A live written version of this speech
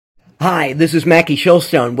Hi, this is Mackie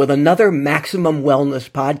Shilstone with another Maximum Wellness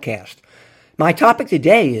podcast. My topic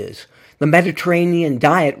today is the Mediterranean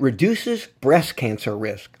diet reduces breast cancer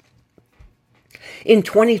risk. In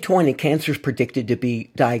 2020, cancer is predicted to be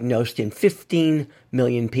diagnosed in 15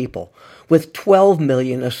 million people, with 12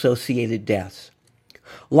 million associated deaths.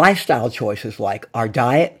 Lifestyle choices like our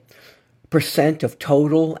diet, percent of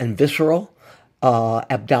total and visceral,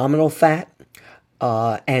 abdominal fat,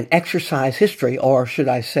 and exercise history, or should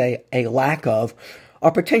I say a lack of,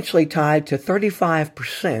 are potentially tied to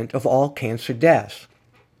 35% of all cancer deaths.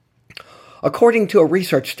 According to a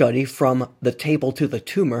research study from The Table to the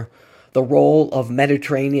Tumor, the role of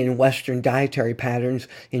Mediterranean Western dietary patterns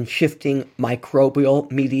in shifting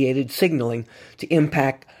microbial-mediated signaling to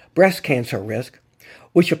impact breast cancer risk,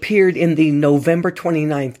 which appeared in the November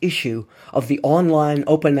 29th issue of the online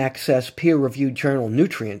open-access peer-reviewed journal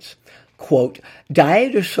Nutrients, quote,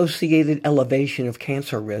 diet-associated elevation of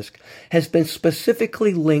cancer risk has been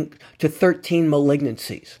specifically linked to 13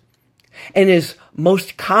 malignancies and is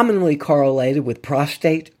most commonly correlated with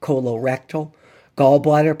prostate, colorectal,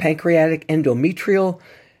 gallbladder, pancreatic, endometrial,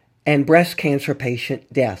 and breast cancer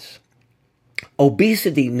patient deaths.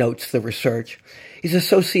 Obesity, notes the research, is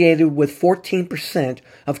associated with 14%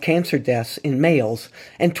 of cancer deaths in males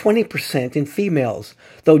and 20% in females,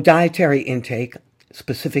 though dietary intake,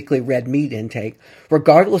 specifically red meat intake,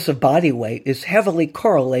 regardless of body weight, is heavily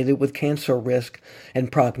correlated with cancer risk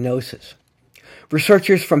and prognosis.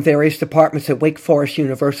 Researchers from various departments at Wake Forest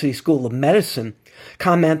University School of Medicine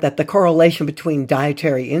comment that the correlation between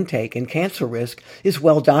dietary intake and cancer risk is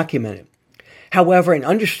well documented. However, an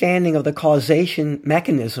understanding of the causation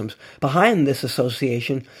mechanisms behind this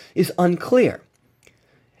association is unclear.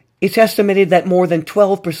 It's estimated that more than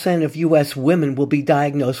 12% of U.S. women will be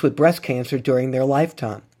diagnosed with breast cancer during their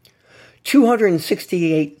lifetime.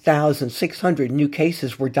 268,600 new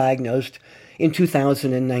cases were diagnosed in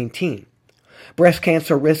 2019. Breast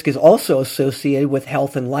cancer risk is also associated with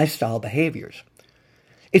health and lifestyle behaviors.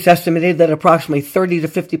 It's estimated that approximately 30 to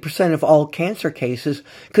 50% of all cancer cases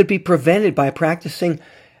could be prevented by practicing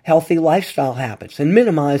healthy lifestyle habits and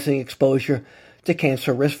minimizing exposure to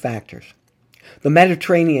cancer risk factors. The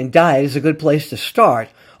Mediterranean diet is a good place to start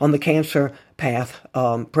on the cancer path,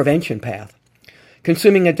 prevention path.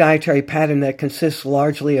 Consuming a dietary pattern that consists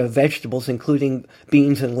largely of vegetables, including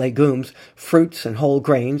beans and legumes, fruits and whole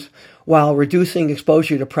grains, while reducing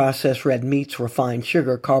exposure to processed red meats, refined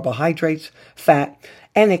sugar, carbohydrates, fat,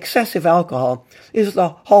 and excessive alcohol is the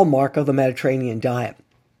hallmark of the Mediterranean diet.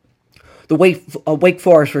 The Wake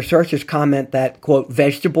Forest researchers comment that, quote,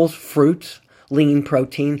 vegetables, fruits, lean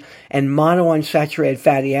protein, and monounsaturated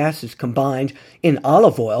fatty acids combined in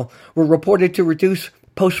olive oil were reported to reduce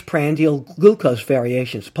postprandial glucose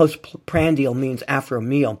variations. Postprandial means after a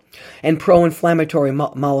meal, and pro-inflammatory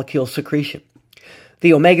molecule secretion.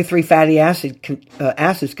 The omega-3 fatty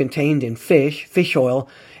acids contained in fish oil,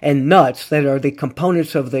 and nuts that are the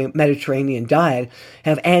components of the Mediterranean diet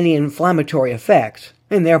have anti-inflammatory effects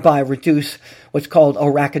and thereby reduce what's called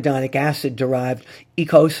arachidonic acid-derived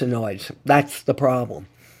eicosanoids. That's the problem.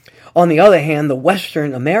 On the other hand, the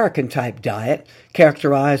Western American-type diet,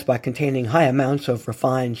 characterized by containing high amounts of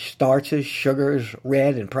refined starches, sugars,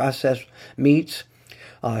 red and processed meats,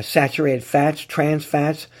 saturated fats, trans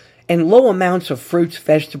fats, and low amounts of fruits,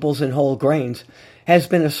 vegetables, and whole grains, has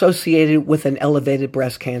been associated with an elevated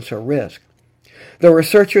breast cancer risk. The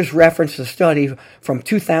researchers referenced a study from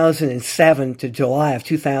 2007 to July of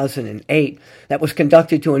 2008 that was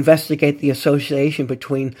conducted to investigate the association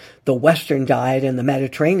between the Western diet and the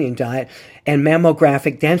Mediterranean diet and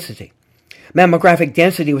mammographic density. Mammographic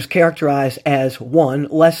density was characterized as 1,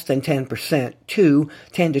 less than 10%, 2,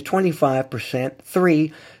 10 to 25%,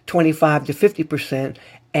 3, 25 to 50%,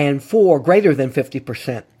 and 4, greater than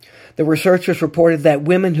 50%. The researchers reported that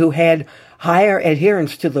women who had higher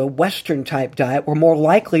adherence to the Western-type diet were more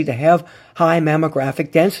likely to have high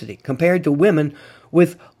mammographic density compared to women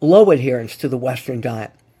with low adherence to the Western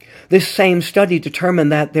diet. This same study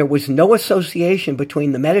determined that there was no association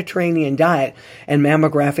between the Mediterranean diet and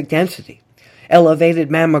mammographic density. Elevated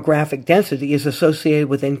mammographic density is associated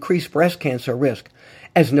with increased breast cancer risk,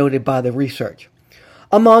 as noted by the research.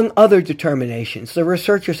 Among other determinations, the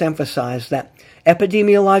researchers emphasized that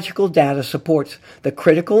epidemiological data supports the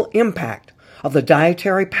critical impact of the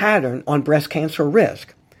dietary pattern on breast cancer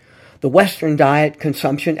risk. The Western diet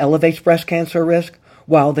consumption elevates breast cancer risk,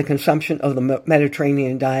 while the consumption of the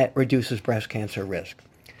Mediterranean diet reduces breast cancer risk.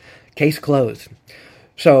 Case closed.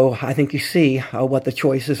 So I think you see what the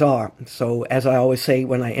choices are. So as I always say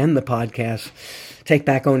when I end the podcast, take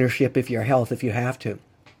back ownership of your health if you have to.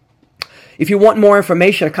 If you want more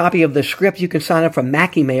information, a copy of the script, you can sign up for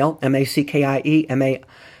Mackie Mail, MACKIEMAIL.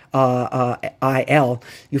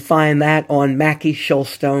 You find that on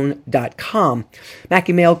MackieShillstone.com.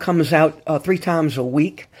 Mackie Mail comes out 3 times a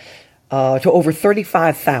week to over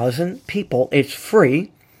 35,000 people. It's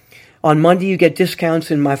free. On Monday, you get discounts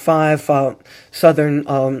in my 5 southern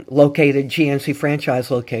located GNC franchise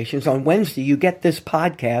locations. On Wednesday, you get this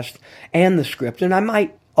podcast and the script. And I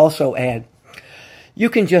might also add, you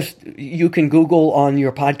can Google on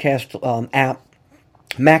your podcast app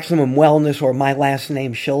Maximum Wellness or my last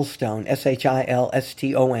name Shillstone,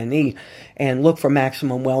 Shilstone, and look for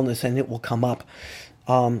Maximum Wellness and it will come up.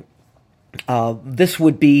 This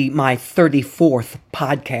would be my 34th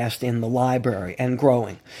podcast in the library and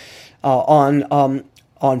growing. On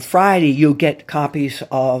Friday, you'll get copies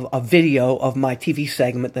of a video of my TV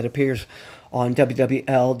segment that appears on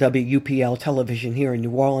WWL television here in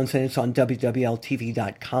New Orleans, and it's on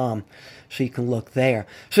WWLTV.com, so you can look there.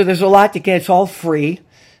 So there's a lot to get. It's all free.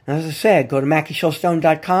 And as I said, go to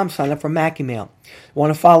MackieShillstone.com, sign up for Mackie Mail.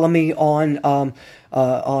 Want to follow me on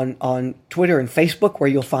Twitter and Facebook, where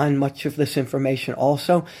you'll find much of this information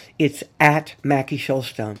also. It's at Mackie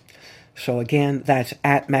Shillstone. So again, that's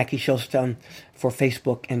at Mackie Shillstone for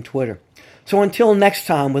Facebook and Twitter. So until next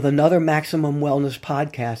time with another Maximum Wellness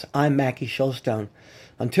podcast, I'm Mackie Shillstone.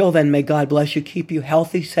 Until then, may God bless you, keep you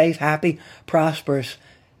healthy, safe, happy, prosperous,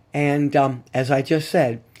 and as I just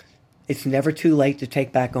said, it's never too late to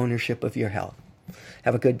take back ownership of your health.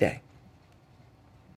 Have a good day.